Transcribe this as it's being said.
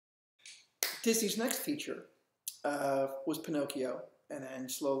Disney's next feature was Pinocchio, and then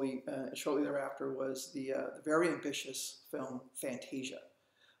shortly thereafter was the very ambitious film Fantasia,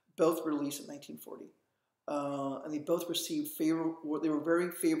 both released in 1940, and they both received favorable. They were very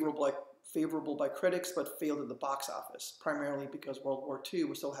favorable by critics, but failed at the box office, primarily because World War II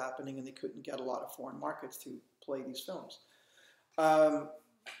was still happening, and they couldn't get a lot of foreign markets to play these films. Um,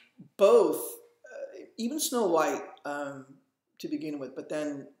 both, even Snow White to begin with, but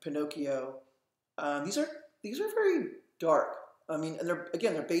then Pinocchio. These are very dark. I mean, and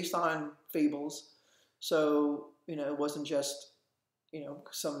they're based on fables, so it wasn't just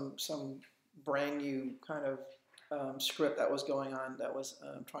some brand new kind of script that was going on that was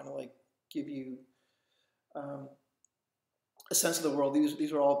trying to like give you um, a sense of the world.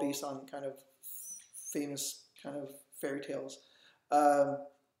 These were all based on kind of famous kind of fairy tales. Um,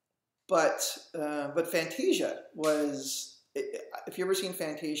 but Fantasia was, if you've ever seen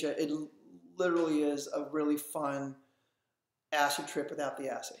Fantasia, it literally is a really fun acid trip without the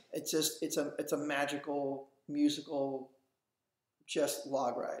acid. It's a magical musical just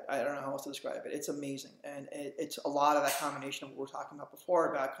log ride. I don't know how else to describe it. It's amazing, and it's a lot of that combination of what we were talking about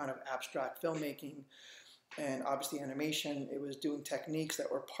before about kind of abstract filmmaking and obviously animation. It was doing techniques that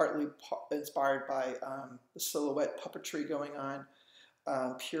were partly inspired by the silhouette puppetry going on,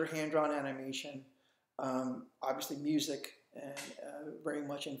 pure hand-drawn animation, obviously music, and very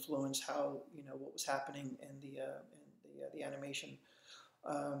much influenced how what was happening in the animation.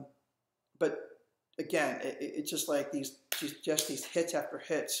 But again, it's just like these hits after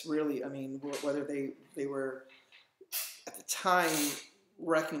hits. Really, I mean, whether they were at the time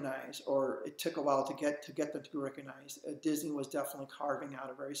recognized or it took a while to get them to be recognized, Disney was definitely carving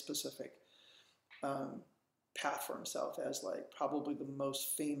out a very specific path for himself as like probably the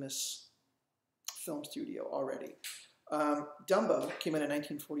most famous film studio already. Dumbo came in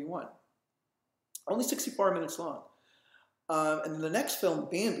 1941, only 64 minutes long. And then the next film,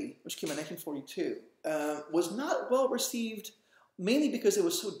 Bambi, which came in 1942, was not well received, mainly because it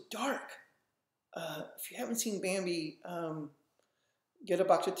was so dark. If you haven't seen Bambi, get a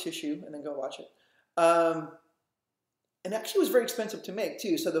box of tissue and then go watch it. And actually, it was very expensive to make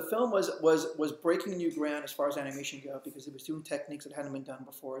too. So the film was breaking new ground as far as animation go because it was doing techniques that hadn't been done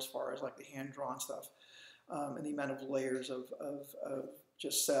before, as far as like the hand drawn stuff, and the amount of layers of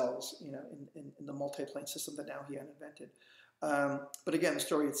just cells, in the multi-plane system that now he had invented. But again, the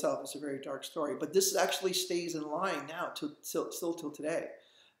story itself is a very dark story. But this actually stays in line now, still till today.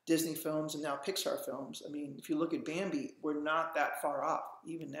 Disney films and now Pixar films. I mean, if you look at Bambi, we're not that far off,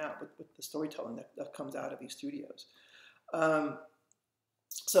 even now, with the storytelling that comes out of these studios.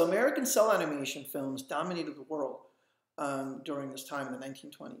 So American cell animation films dominated the world during this time in the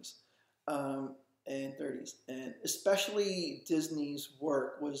 1920s and 30s. And especially Disney's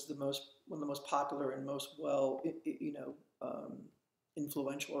work was one of the most popular and most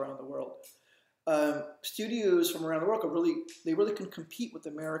influential around the world. Studios from around the world really can compete with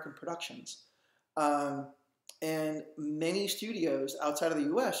American productions, and many studios outside of the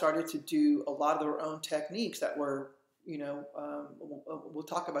U.S. started to do a lot of their own techniques that were, we'll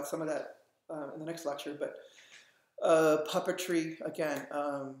talk about some of that in the next lecture, but puppetry again,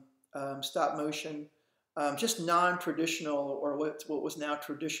 stop motion, just non-traditional, or what was now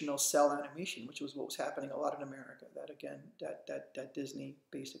traditional cell animation, which was what was happening a lot in America. That Disney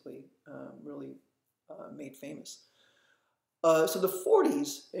basically really made famous. So the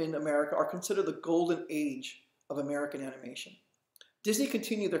 40s in America are considered the golden age of American animation. Disney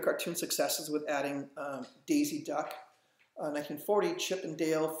continued their cartoon successes with adding Daisy Duck, 1940, Chip and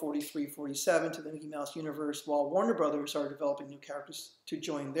Dale, 43, 47 to the Mickey Mouse universe, while Warner Brothers started developing new characters to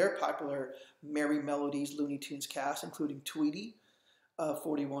join their popular Merry Melodies Looney Tunes cast, including Tweety,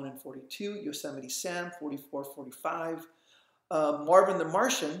 41 and 42, Yosemite Sam, 44, 45, Marvin the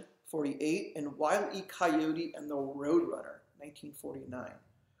Martian, 48, and Wile E. Coyote and the Roadrunner, 1949.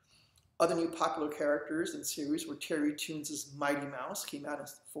 Other new popular characters in the series were Terry Toons' Mighty Mouse, came out in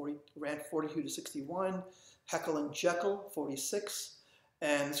ran 42 to 61, Heckle and Jekyll, 46,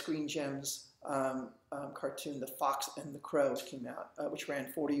 and Screen Gems cartoon The Fox and the Crow came out, which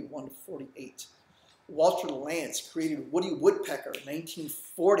ran 41 to 48. Walter Lantz created Woody Woodpecker in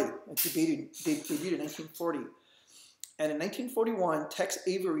 1940, and debuted in 1940. And in 1941, Tex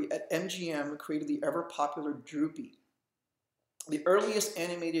Avery at MGM created the ever-popular Droopy. The earliest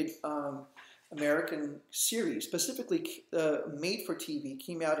animated American series, specifically made for TV,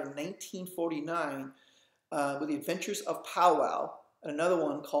 came out in 1949 with The Adventures of Pow Wow, and another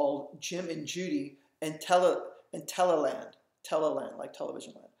one called Jim and Judy and Teleland, like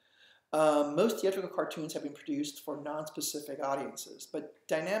Television Land. Most theatrical cartoons have been produced for non-specific audiences, but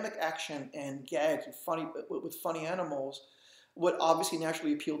dynamic action and gags with funny animals would obviously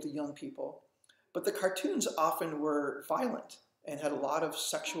naturally appeal to young people. But the cartoons often were violent and had a lot of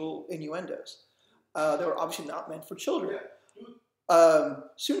sexual innuendos. They were obviously not meant for children.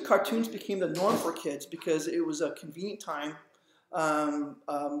 Soon cartoons became the norm for kids because it was a convenient time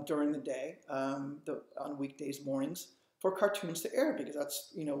during the day, on weekdays mornings, for cartoons to air, because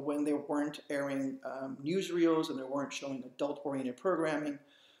that's when they weren't airing newsreels and they weren't showing adult-oriented programming.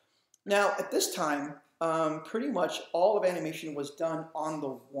 Now at this time, pretty much all of animation was done on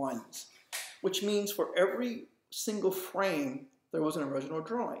the ones, which means for every single frame there was an original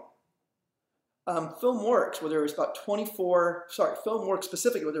drawing. FilmWorks, where there was FilmWorks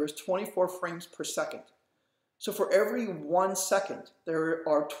specifically, where there was 24 frames per second. So for every 1 second, there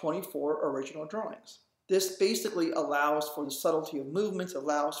are 24 original drawings. This basically allows for the subtlety of movements,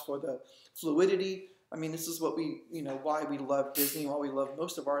 allows for the fluidity. I mean, this is what why we love Disney, why we love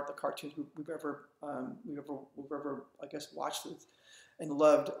most of the cartoons we've ever, I guess, watched and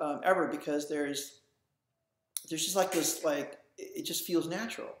loved ever, because there's just like this, it just feels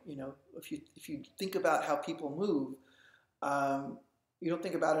natural. If you think about how people move, you don't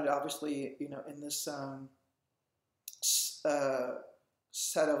think about it obviously, in this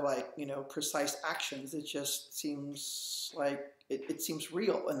set of precise actions. It just seems like it seems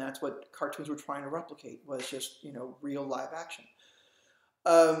real, and that's what cartoons were trying to replicate, was just real live action.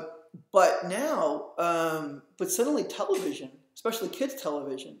 But suddenly television, especially kids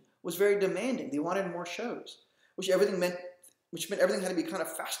television, was very demanding. They wanted more shows, which meant everything had to be kind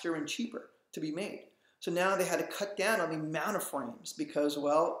of faster and cheaper to be made. So now they had to cut down on the amount of frames because,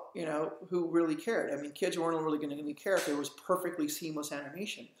 well, who really cared? I mean, kids weren't really going to care if there was perfectly seamless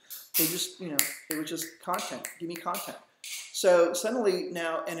animation. They just, it was just content. Give me content. So suddenly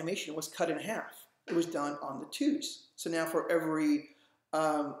now animation was cut in half. It was done on the twos. So now for every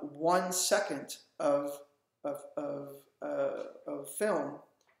 1 second of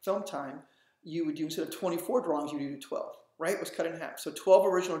film time, you would do, instead of 24 drawings, you would do 12. Right? It was cut in half. So 12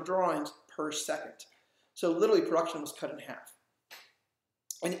 original drawings per second. So literally production was cut in half.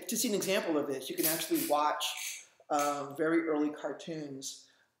 And to see an example of this, you can actually watch very early cartoons,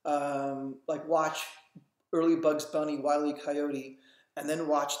 watch early Bugs Bunny, Wile E. Coyote, and then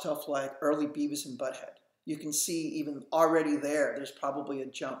watch stuff like early Beavis and Butthead. You can see even already there's probably a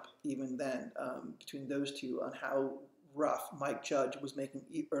jump even then between those two on how rough Mike Judge was making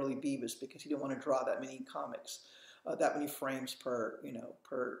early Beavis, because he didn't want to draw that many comics. That many frames per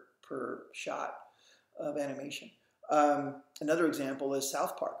shot of animation. Another example is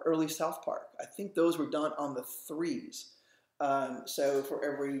South Park, early South Park. I think those were done on the threes. So for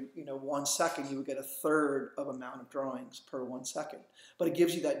every 1 second, you would get a third of amount of drawings per 1 second. But it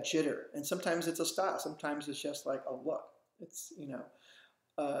gives you that jitter, and sometimes it's a style. Sometimes it's just like a look. It's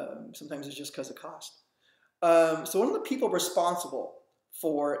sometimes it's just because of cost. So one of the people responsible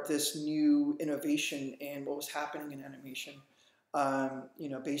for this new innovation and what was happening in animation,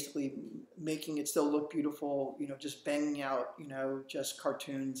 basically making it still look beautiful, just banging out, just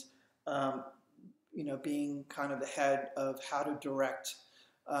cartoons, being kind of the head of how to direct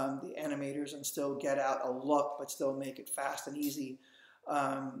the animators and still get out a look, but still make it fast and easy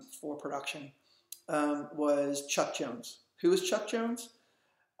for production, was Chuck Jones. Who is Chuck Jones?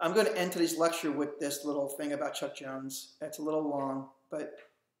 I'm going to end today's lecture with this little thing about Chuck Jones. It's a little long, but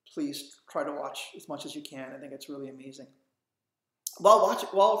please try to watch as much as you can. I think it's really amazing. While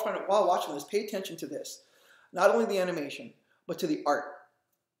watching this, pay attention to this. Not only the animation, but to the art,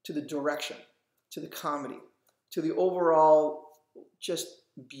 to the direction, to the comedy, to the overall just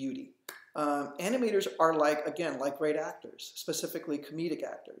beauty. Animators are like great actors, specifically comedic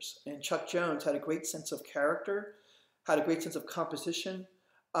actors. And Chuck Jones had a great sense of character, had a great sense of composition,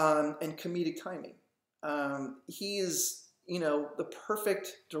 and comedic timing. He is, the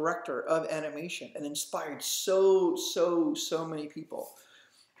perfect director of animation and inspired so many people.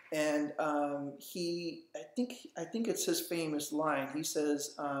 And I think it's his famous line. He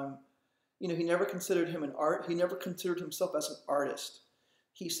says, he never considered himself as an artist.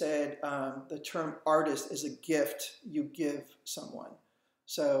 He said the term artist is a gift you give someone.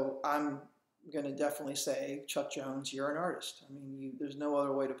 So I'm going to definitely say, Chuck Jones, you're an artist. I mean, there's no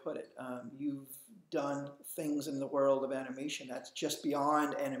other way to put it. You've done things in the world of animation that's just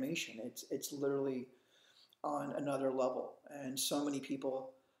beyond animation. It's literally on another level. And so many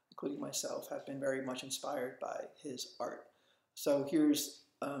people, including myself, have been very much inspired by his art. So here's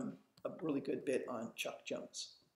a really good bit on Chuck Jones.